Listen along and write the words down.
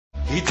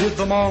He did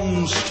the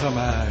Monster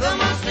Mash. The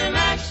Monster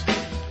Mash.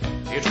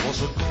 It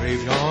was a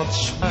graveyard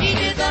smash. He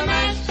did the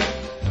mash.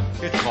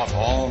 It caught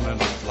on in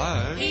a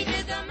flash. He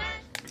did the mash.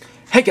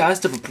 Hey guys,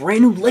 to a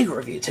brand new LEGO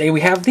review. Today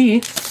we have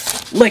the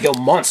LEGO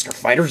Monster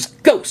Fighters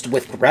Ghost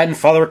with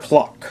Grandfather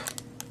Clock.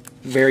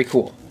 Very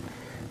cool.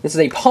 This is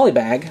a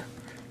polybag,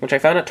 which I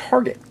found at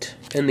Target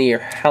in the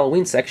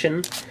Halloween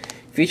section,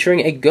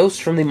 featuring a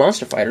ghost from the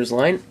Monster Fighters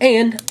line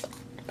and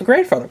a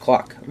Grandfather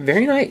Clock.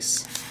 Very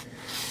nice.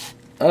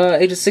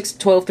 Ages 6 to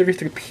 12,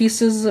 33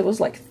 pieces. It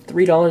was like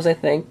 $3, I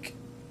think.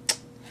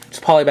 It's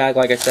a polybag,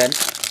 like I said.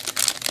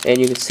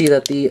 And you can see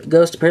that the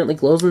ghost apparently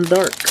glows in the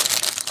dark.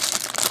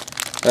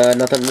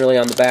 Nothing really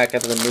on the back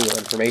other than legal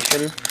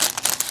information.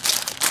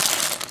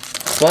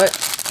 But,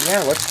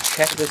 yeah, let's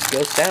check this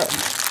ghost out.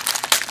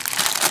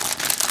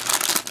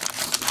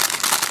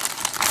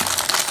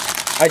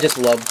 I just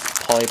love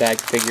polybag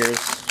figures.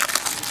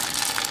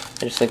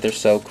 I just think they're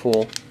so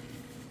cool.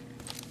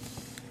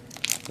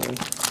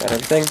 Got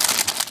everything.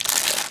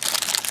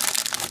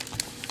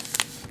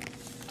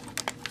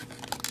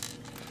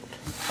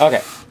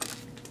 Okay.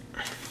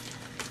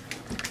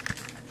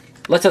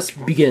 Let us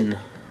begin.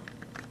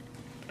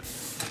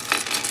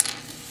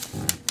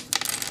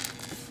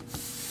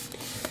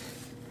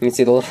 You can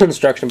see the little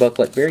instruction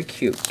booklet, very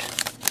cute.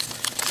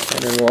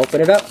 And then we'll open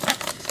it up.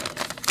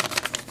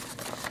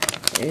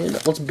 And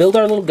let's build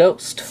our little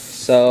ghost.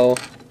 So,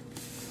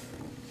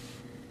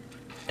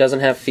 doesn't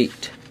have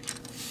feet.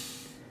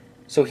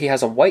 So he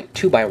has a white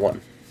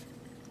 2x1.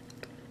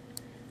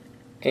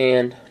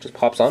 And just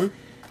pops on.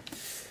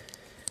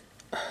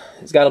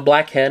 He's got a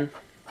black head.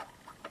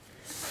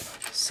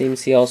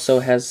 Seems he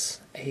also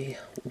has a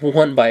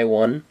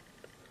 1x1.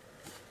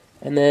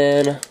 And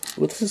then,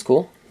 ooh, this is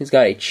cool. He's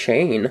got a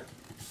chain,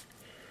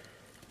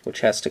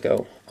 which has to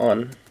go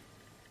on.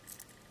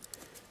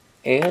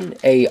 And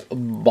a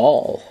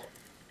ball.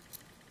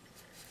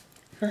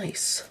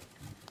 Nice.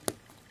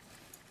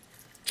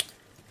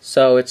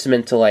 So it's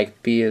meant to,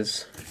 like, be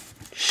his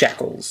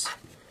shackles.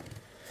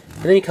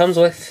 And then he comes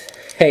with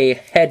a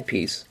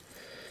headpiece,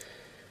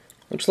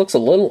 which looks a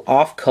little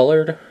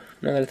off-colored,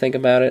 now that I think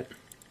about it.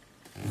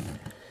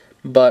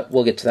 But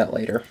we'll get to that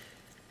later.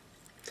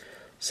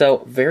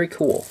 So, very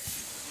cool.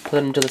 Put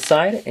them to the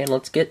side, and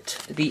let's get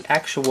the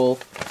actual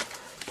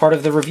part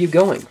of the review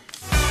going.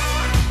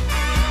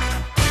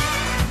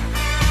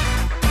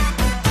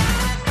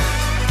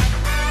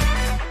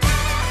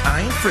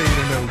 I ain't afraid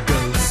of no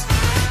ghosts.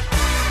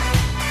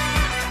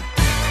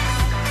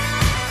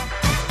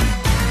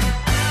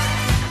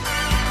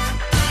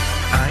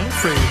 I ain't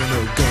afraid of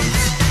no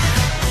ghosts.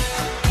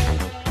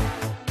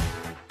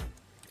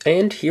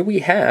 And here we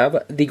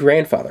have the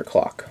Grandfather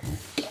Clock.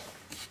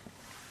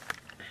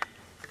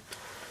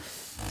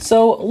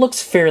 So, it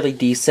looks fairly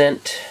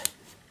decent.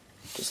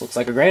 Just looks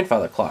like a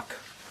Grandfather Clock.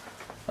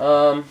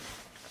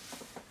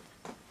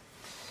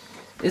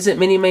 Is it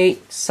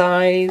Mini-Mate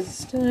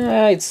sized?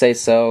 I'd say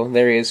so.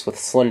 There he is with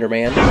Slender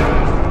Man.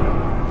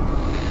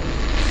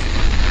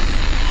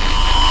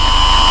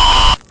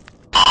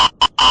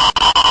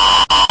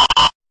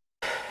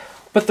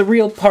 But the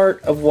real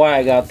part of why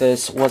I got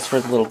this was for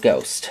the little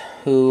ghost,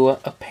 who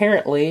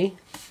apparently...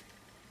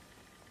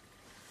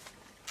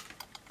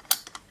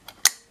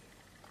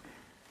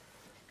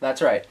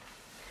 That's right.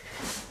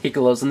 He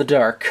glows in the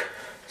dark.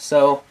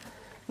 So,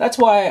 that's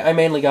why I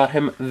mainly got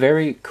him.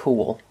 Very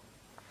cool.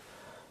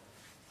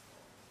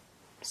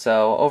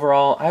 So,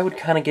 overall, I would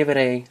kind of give it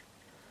a...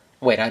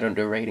 Wait, I don't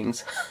do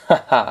ratings.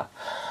 Haha.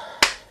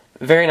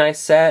 Very nice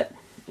set.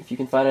 If you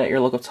can find it at your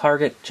local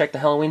Target, check the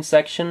Halloween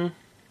section.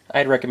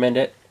 I'd recommend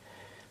it.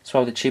 It's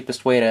probably the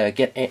cheapest way to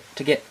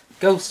get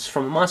ghosts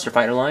from the Monster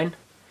Fighter line.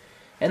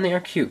 And they are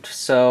cute,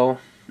 so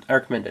I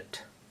recommend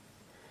it.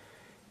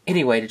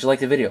 Anyway, did you like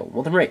the video?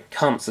 Well then rate,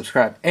 comment,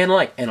 subscribe, and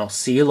like, and I'll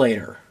see you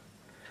later.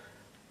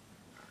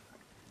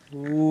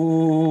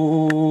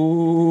 Ooh.